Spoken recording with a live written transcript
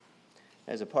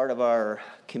As a part of our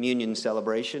communion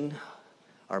celebration,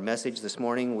 our message this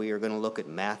morning, we are going to look at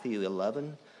Matthew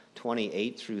 11,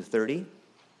 28 through 30.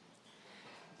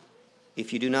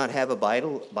 If you do not have a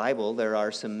Bible, there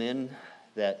are some men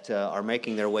that are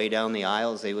making their way down the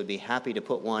aisles. They would be happy to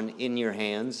put one in your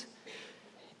hands.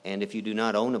 And if you do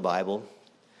not own a Bible,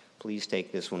 please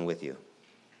take this one with you.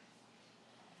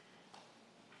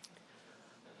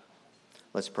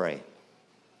 Let's pray.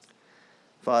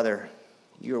 Father,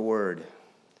 your word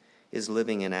is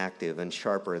living and active and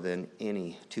sharper than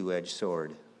any two-edged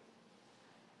sword,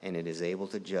 and it is able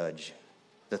to judge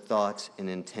the thoughts and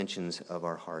intentions of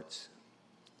our hearts.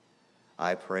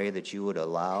 I pray that you would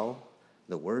allow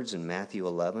the words in Matthew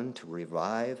 11 to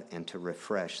revive and to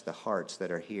refresh the hearts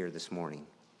that are here this morning.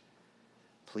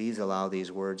 Please allow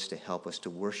these words to help us to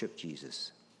worship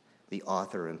Jesus, the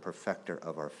author and perfecter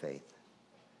of our faith.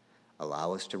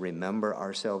 Allow us to remember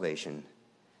our salvation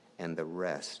and the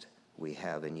rest we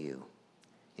have in you.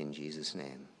 In Jesus'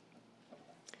 name.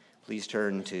 Please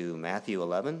turn to Matthew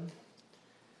 11,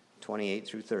 28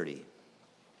 through 30.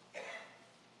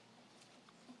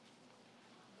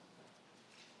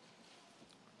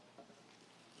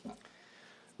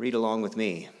 Read along with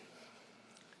me.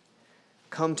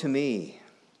 Come to me,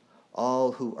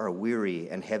 all who are weary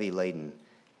and heavy laden,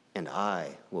 and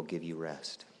I will give you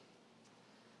rest.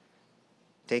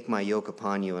 Take my yoke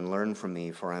upon you and learn from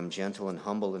me, for I am gentle and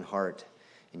humble in heart,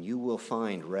 and you will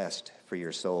find rest for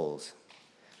your souls.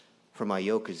 For my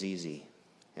yoke is easy,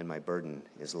 and my burden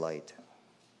is light.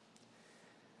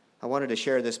 I wanted to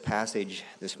share this passage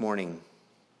this morning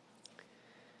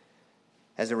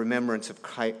as a remembrance of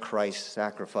Christ's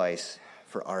sacrifice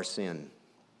for our sin,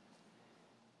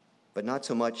 but not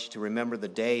so much to remember the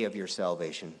day of your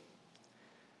salvation,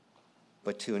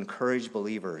 but to encourage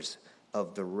believers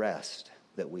of the rest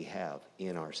that we have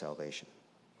in our salvation.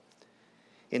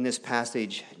 In this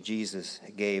passage, Jesus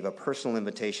gave a personal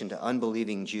invitation to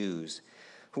unbelieving Jews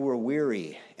who were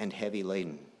weary and heavy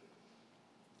laden.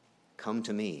 Come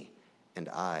to me, and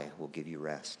I will give you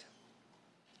rest.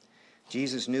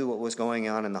 Jesus knew what was going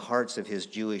on in the hearts of his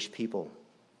Jewish people.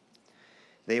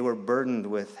 They were burdened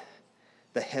with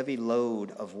the heavy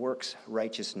load of works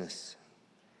righteousness.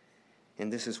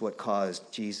 And this is what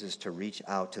caused Jesus to reach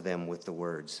out to them with the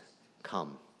words,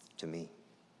 "Come to me."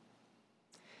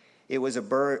 It was a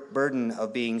burden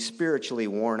of being spiritually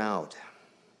worn out,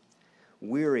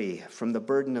 weary from the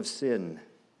burden of sin,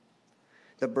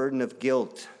 the burden of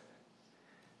guilt,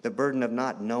 the burden of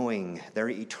not knowing their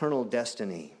eternal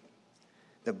destiny,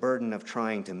 the burden of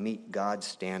trying to meet God's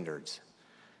standards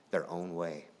their own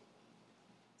way.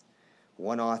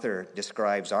 One author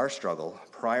describes our struggle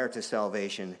prior to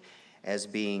salvation as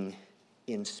being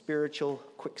in spiritual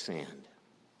quicksand.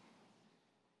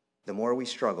 The more we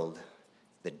struggled,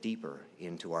 the deeper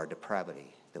into our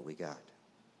depravity that we got.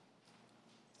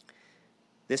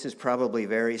 This is probably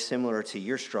very similar to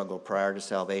your struggle prior to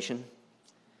salvation.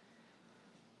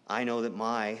 I know that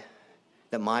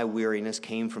my weariness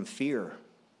came from fear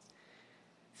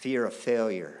of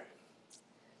failure,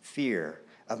 fear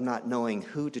of not knowing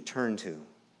who to turn to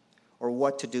or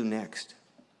what to do next.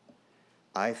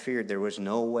 I feared there was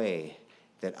no way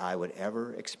that I would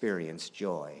ever experience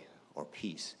joy or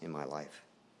peace in my life.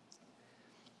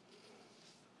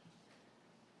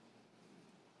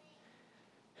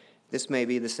 This may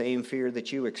be the same fear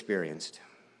that you experienced.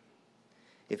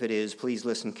 If it is, please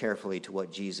listen carefully to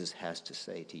what Jesus has to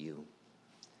say to you.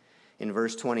 In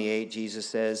verse 28, Jesus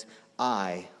says,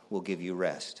 I will give you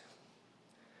rest.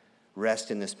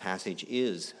 Rest in this passage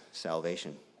is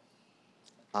salvation.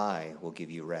 I will give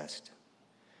you rest.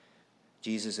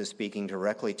 Jesus is speaking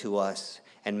directly to us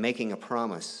and making a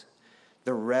promise.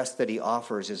 The rest that he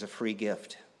offers is a free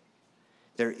gift.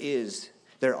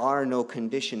 There are no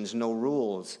conditions, no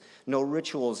rules, no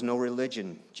rituals, no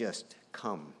religion. Just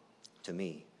come to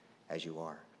me as you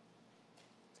are.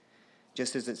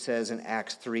 Just as it says in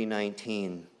Acts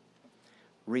 3:19,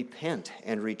 repent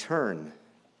and return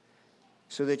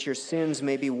so that your sins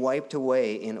may be wiped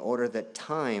away in order that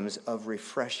times of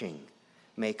refreshing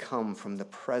may come from the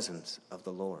presence of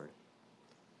the Lord.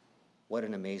 What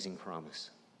an amazing promise.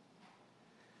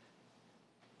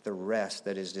 The rest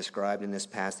that is described in this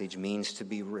passage means to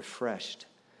be refreshed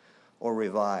or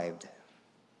revived.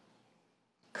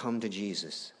 Come to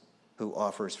Jesus, who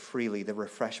offers freely the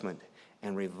refreshment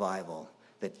and revival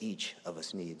that each of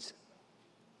us needs.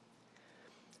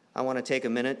 I want to take a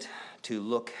minute to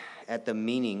look at the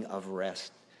meaning of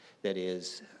rest that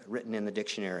is written in the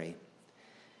dictionary.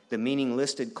 The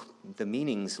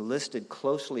meanings listed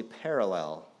closely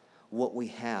parallel what we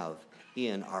have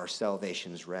in our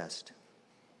salvation's rest.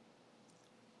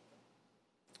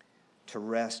 To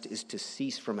rest is to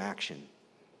cease from action,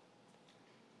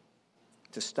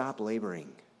 to stop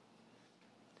laboring.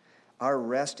 Our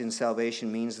rest in salvation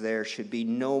means there should be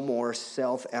no more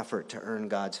self-effort to earn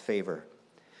God's favor.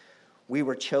 We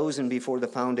were chosen before the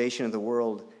foundation of the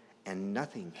world, and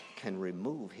nothing can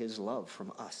remove his love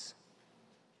from us.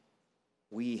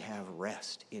 We have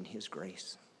rest in his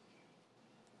grace.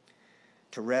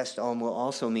 To rest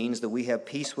also means that we have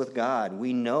peace with God.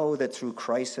 We know that through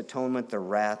Christ's atonement, the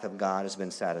wrath of God has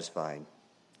been satisfied.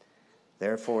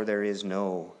 Therefore, there is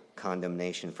no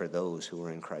condemnation for those who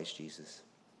are in Christ Jesus.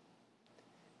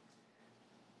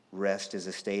 Rest is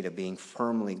a state of being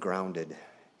firmly grounded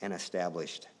and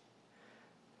established.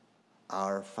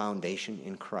 Our foundation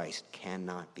in Christ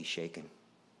cannot be shaken.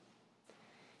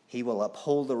 He will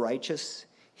uphold the righteous.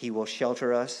 He will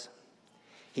shelter us.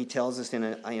 He tells us in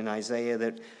Isaiah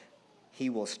that he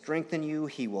will strengthen you,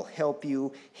 he will help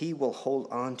you, he will hold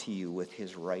on to you with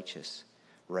his righteous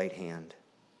right hand.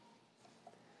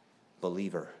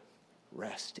 Believer,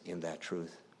 rest in that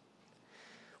truth.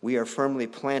 We are firmly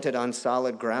planted on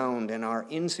solid ground, and our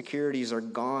insecurities are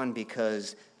gone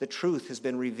because the truth has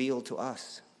been revealed to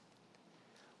us.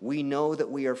 We know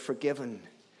that we are forgiven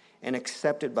and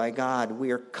accepted by God.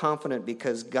 We are confident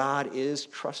because God is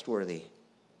trustworthy.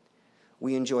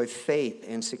 We enjoy faith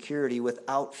and security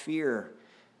without fear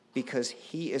because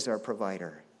he is our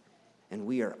provider, and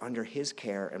we are under his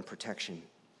care and protection,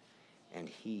 and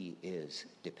he is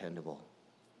dependable.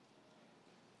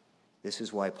 This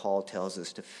is why Paul tells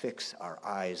us to fix our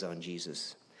eyes on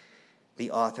Jesus,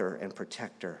 the author and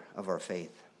protector of our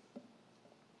faith.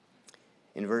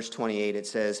 In verse 28, it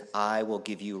says, I will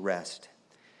give you rest.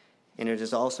 And it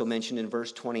is also mentioned in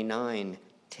verse 29,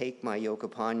 take my yoke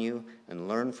upon you and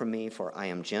learn from me, for I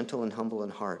am gentle and humble in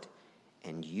heart,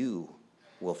 and you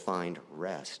will find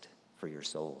rest for your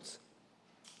souls.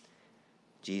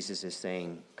 Jesus is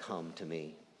saying, come to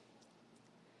me.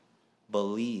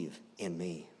 Believe in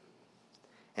me,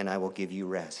 and I will give you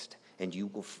rest, and you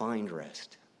will find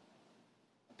rest,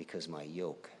 because my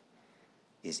yoke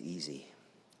is easy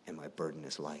and my burden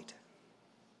is light.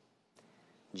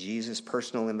 Jesus'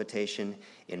 personal invitation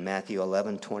in Matthew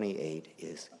 11:28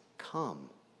 is, come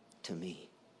to me.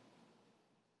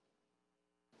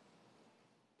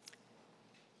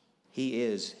 He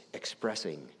is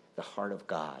expressing the heart of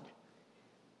God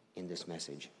in this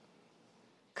message.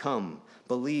 Come,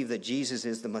 believe that Jesus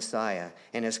is the Messiah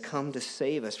and has come to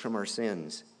save us from our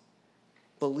sins.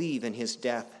 Believe in his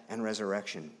death and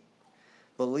resurrection.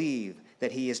 Believe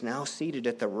that he is now seated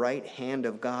at the right hand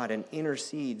of God and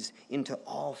intercedes into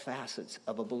all facets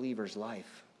of a believer's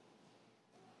life.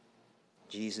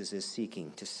 Jesus is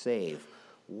seeking to save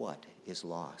what is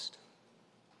lost.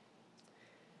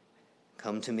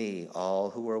 Come to me,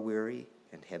 all who are weary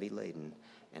and heavy laden,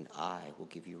 and I will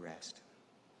give you rest.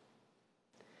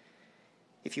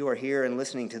 If you are here and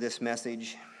listening to this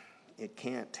message, it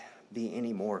can't be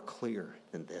any more clear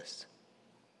than this.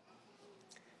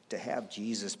 To have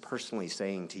Jesus personally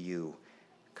saying to you,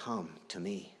 come to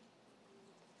me.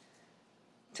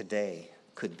 Today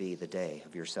could be the day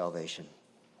of your salvation.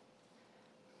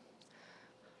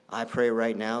 I pray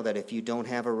right now that if you don't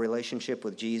have a relationship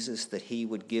with Jesus, that he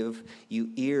would give you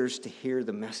ears to hear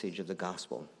the message of the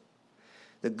gospel,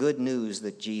 the good news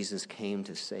that Jesus came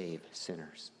to save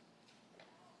sinners.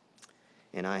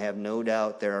 And I have no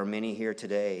doubt there are many here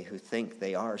today who think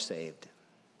they are saved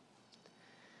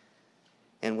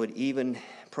and would even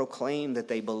proclaim that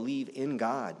they believe in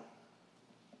God,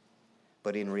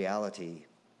 but in reality,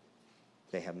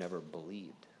 they have never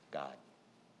believed God.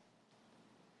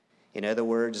 In other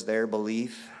words, their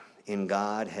belief in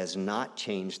God has not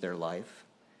changed their life.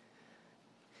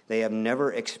 They have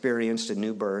never experienced a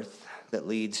new birth that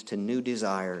leads to new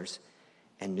desires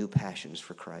and new passions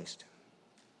for Christ.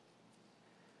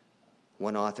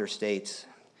 One author states,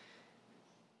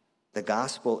 the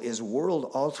gospel is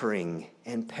world-altering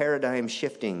and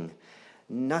paradigm-shifting.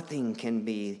 Nothing can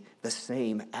be the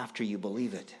same after you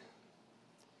believe it.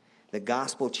 The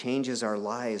gospel changes our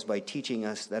lives by teaching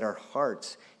us that our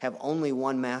hearts have only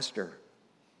one master.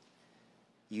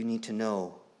 You need to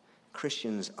know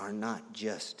Christians are not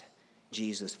just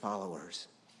Jesus followers.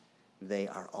 They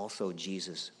are also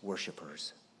Jesus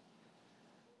worshipers.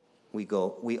 We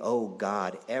owe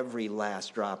God every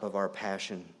last drop of our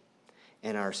passion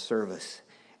and our service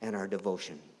and our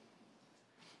devotion.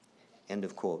 End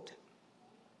of quote.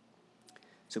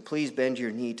 So please bend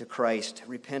your knee to Christ.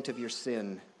 Repent of your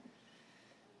sin.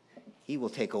 He will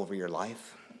take over your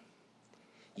life.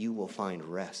 You will find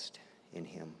rest in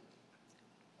him.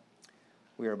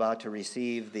 We are about to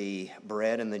receive the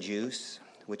bread and the juice,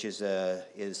 which is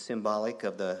symbolic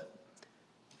of the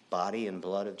body and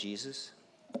blood of Jesus.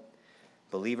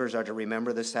 Believers are to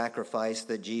remember the sacrifice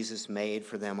that Jesus made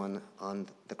for them on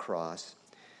the cross.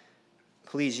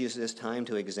 Please use this time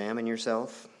to examine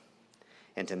yourself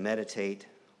and to meditate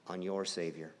on your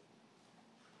Savior.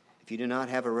 If you do not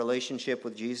have a relationship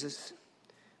with Jesus,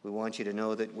 we want you to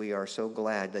know that we are so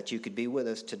glad that you could be with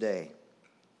us today.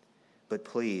 But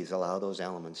please allow those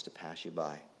elements to pass you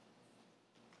by.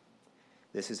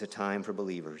 This is a time for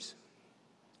believers.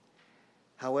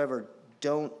 However,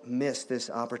 don't miss this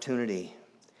opportunity.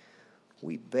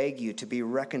 We beg you to be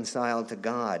reconciled to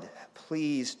God.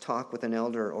 Please talk with an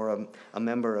elder or a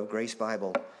member of Grace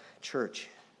Bible Church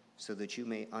so that you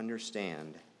may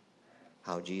understand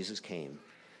how Jesus came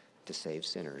to save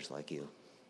sinners like you.